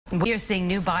We are seeing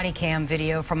new body cam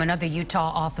video from another Utah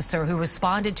officer who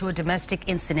responded to a domestic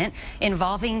incident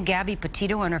involving Gabby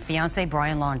Petito and her fiancé,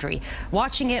 Brian Laundrie.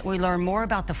 Watching it, we learn more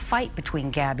about the fight between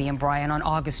Gabby and Brian on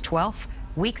August 12th,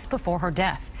 weeks before her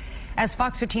death. As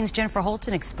Fox 13's Jennifer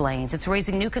Holton explains, it's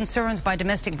raising new concerns by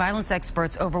domestic violence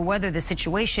experts over whether the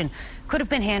situation could have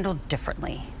been handled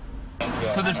differently.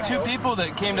 So there's two people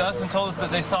that came to us and told us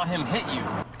that they saw him hit you.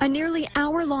 A nearly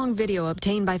hour-long video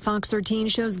obtained by Fox 13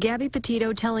 shows Gabby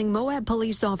Petito telling Moab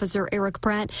police officer Eric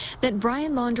Pratt that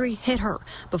Brian Laundrie hit her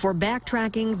before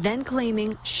backtracking, then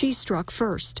claiming she struck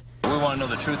first. We want to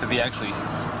know the truth if he actually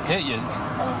hit you.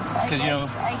 I guess,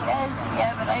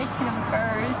 yeah, but I hit him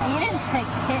first. He didn't,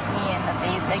 hit me in the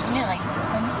face. He didn't,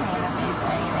 punch me in the face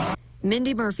or anything.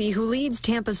 Mindy Murphy, who leads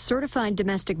Tampa's certified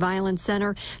domestic violence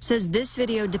center, says this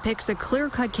video depicts a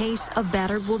clear-cut case of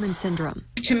battered woman syndrome.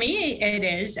 To me, it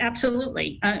is,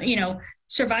 absolutely.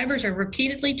 Survivors are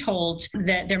repeatedly told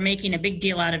that they're making a big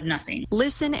deal out of nothing.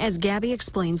 Listen as Gabby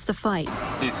explains the fight.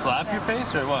 Did he slap your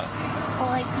face or what?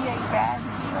 Well, he grabbed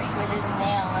me with his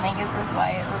nail, and I guess that's why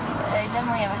it looks. I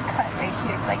definitely have a cut right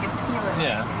here because I can feel it.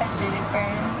 Yeah. Touch it, it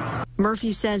burns.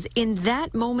 Murphy says in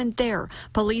that moment there,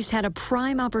 police had a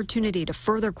prime opportunity to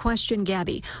further question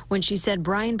Gabby when she said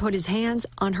Brian put his hands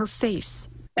on her face.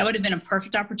 That would have been a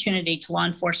perfect opportunity to law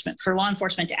enforcement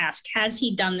to ask, has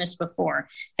he done this before?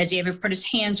 Has he ever put his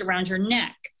hands around your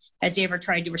neck? Has he ever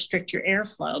tried to restrict your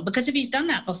airflow? Because if he's done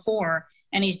that before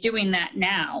and he's doing that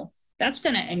now, that's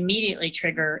going to immediately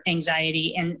trigger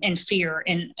anxiety and fear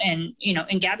in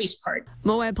Gabby's part.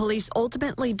 Moab police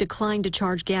ultimately declined to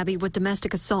charge Gabby with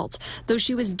domestic assault, though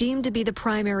she was deemed to be the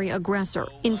primary aggressor.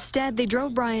 Instead, they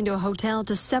drove Brian to a hotel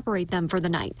to separate them for the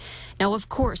night. Now, of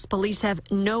course, police have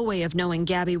no way of knowing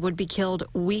Gabby would be killed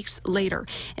weeks later.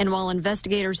 And while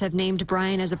investigators have named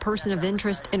Brian as a person of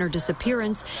interest in her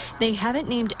disappearance, they haven't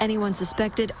named anyone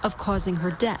suspected of causing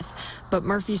her death. But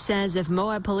Murphy says if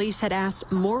Moab police had asked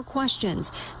more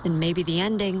questions, then maybe the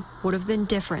ending would have been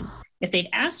different. If they'd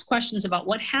asked questions about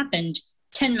what happened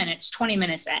 10 minutes, 20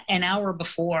 minutes, an hour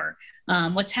before,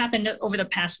 what's happened over the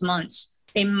past months,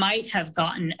 they might have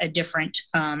gotten a different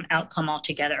outcome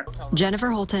altogether. Jennifer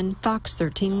Holton, Fox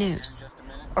 13 News.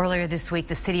 Earlier this week,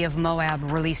 the city of Moab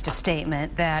released a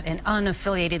statement that an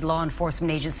unaffiliated law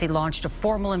enforcement agency launched a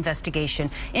formal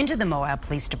investigation into the Moab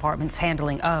Police Department's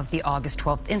handling of the August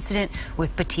 12th incident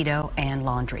with Petito and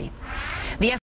Laundrie. The